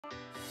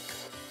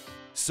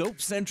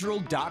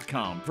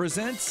SoapCentral.com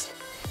presents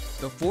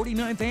the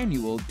 49th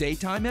Annual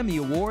Daytime Emmy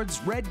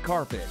Awards Red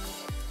Carpet.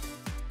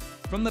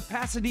 From the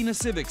Pasadena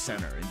Civic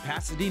Center in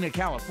Pasadena,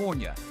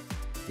 California,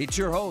 it's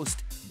your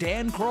host,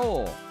 Dan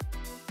Kroll.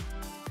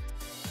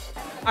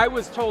 I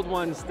was told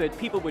once that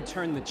people would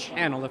turn the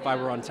channel if I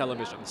were on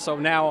television, so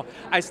now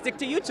I stick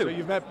to YouTube.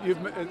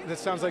 So that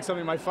sounds like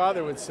something my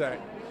father would say.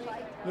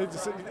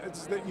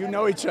 You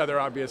know each other,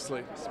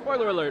 obviously.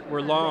 Spoiler alert,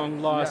 we're long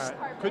lost.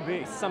 Yeah, could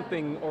be.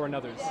 Something or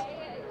another's.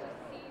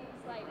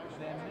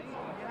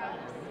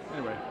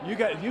 Anyway, you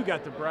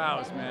got the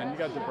brows, man. You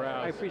got the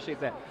brows. I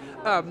appreciate that.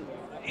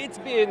 It's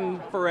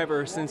been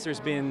forever since there's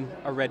been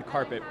a red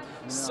carpet.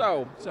 Yeah.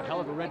 So it's a hell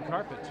of a red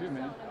carpet too,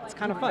 man. It's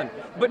kind of fun.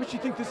 What much you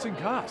think this thing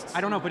costs? I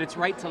don't know, but it's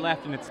right to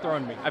left and it's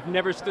throwing me. I've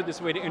never stood this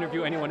way to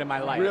interview anyone in my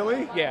life.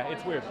 Really? Yeah,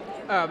 it's weird.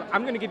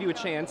 I'm going to give you a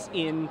chance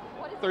in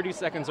 30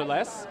 seconds or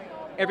less.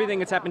 Everything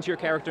that's happened to your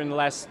character in the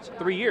last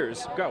 3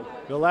 years. Go.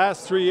 The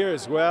last 3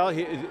 years, well,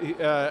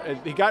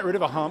 he got rid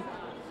of a hump.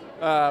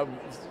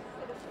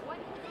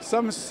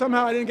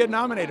 Somehow I didn't get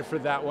nominated for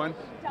that one,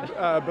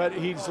 but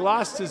he's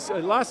lost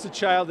a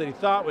child that he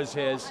thought was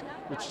his,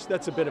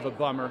 that's a bit of a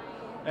bummer.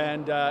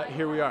 And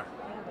here we are.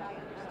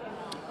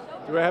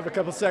 Do I have a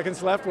couple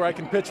seconds left where I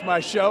can pitch my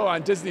show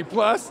on Disney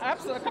Plus?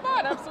 Absolutely. Come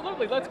on,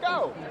 absolutely. Let's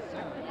go.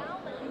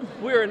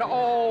 We're an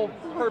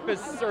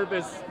all-purpose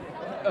service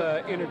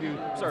interview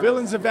service.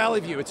 Villains of Valley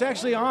View. It's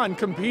actually on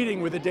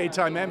competing with the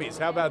Daytime Emmys.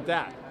 How about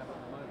that?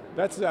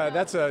 That's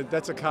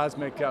a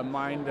cosmic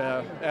mind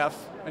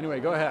F. Anyway,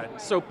 go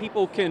ahead. So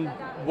people can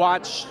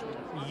watch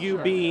you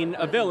being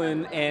a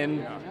villain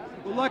and.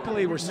 Well,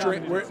 luckily we're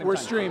streaming.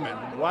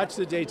 Watch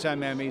the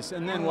Daytime Emmys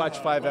and then watch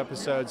 5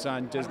 episodes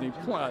on Disney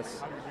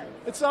Plus.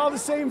 It's all the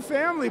same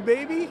family,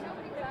 baby.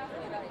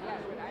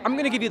 I'm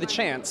going to give you the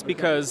chance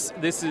because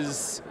this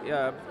is.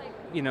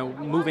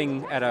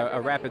 Moving at a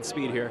rapid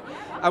speed here.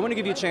 I want to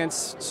give you a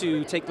chance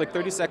to take like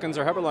 30 seconds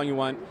or however long you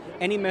want,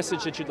 any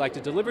message that you'd like to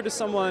deliver to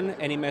someone,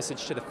 any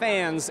message to the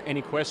fans,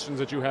 any questions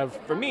that you have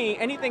for me,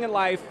 anything in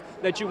life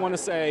that you want to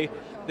say,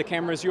 the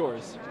camera is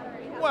yours.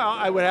 Well,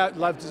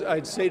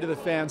 I'd say to the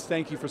fans,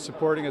 thank you for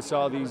supporting us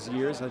all these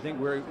years. I think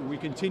we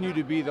continue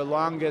to be the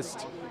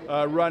longest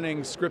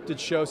running scripted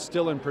show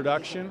still in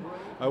production.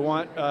 I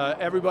want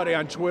everybody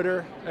on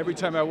Twitter, every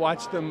time I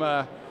watch them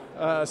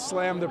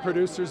slam the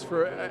producers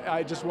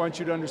I just want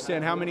you to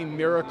understand how many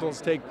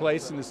miracles take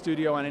place in the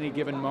studio on any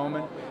given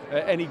moment,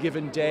 any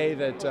given day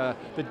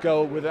that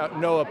go without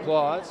no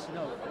applause.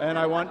 And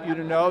I want you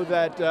to know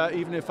that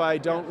even if I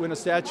don't win a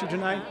statue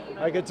tonight,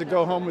 I get to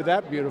go home with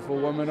that beautiful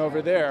woman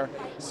over there.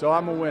 So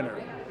I'm a winner.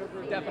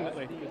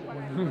 Definitely.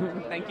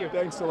 Thank you.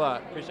 Thanks a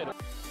lot. Appreciate it.